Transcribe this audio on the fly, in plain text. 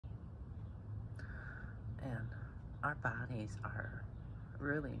our bodies are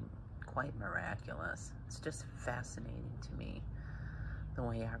really quite miraculous. It's just fascinating to me the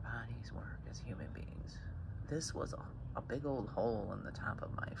way our bodies work as human beings. This was a big old hole in the top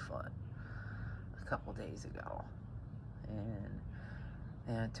of my foot a couple days ago, and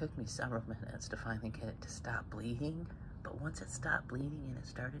it took me several minutes to finally get it to stop bleeding. But once it stopped bleeding and it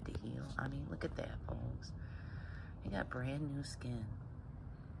started to heal, I mean, look at that, folks. I got brand new skin.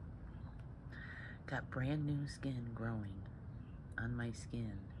 Got brand new skin growing on my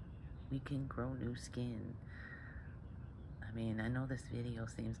skin. We can grow new skin. I mean, I know this video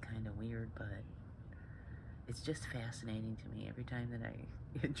seems kind of weird, but it's just fascinating to me. Every time that I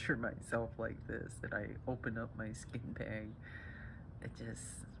injure myself like this, that I open up my skin bag, it's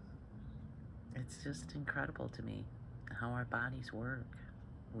just incredible to me how our bodies work.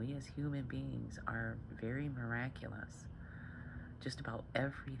 We as human beings are very miraculous. Just about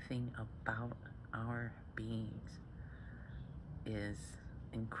everything about our beings is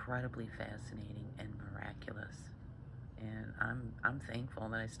incredibly fascinating and miraculous. And I'm thankful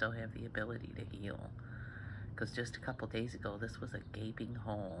that I still have the ability to heal. Because just a couple days ago, this was a gaping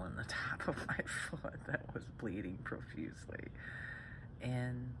hole in the top of my foot that was bleeding profusely.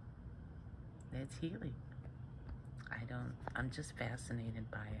 And it's healing. I'm just fascinated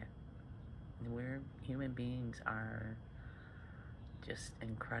by it. Human beings are just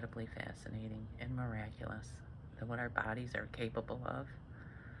incredibly fascinating and miraculous. And what our bodies are capable of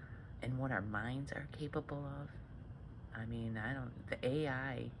and what our minds are capable of. I mean, the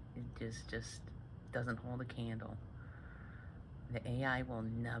AI just doesn't hold a candle. The AI will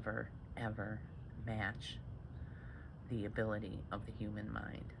never, ever match the ability of the human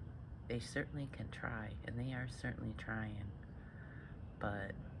mind. They certainly can try, and they are certainly trying,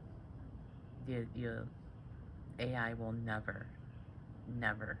 but the AI will never,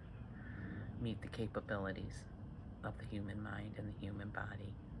 never meet the capabilities of the human mind and the human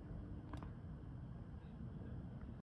body.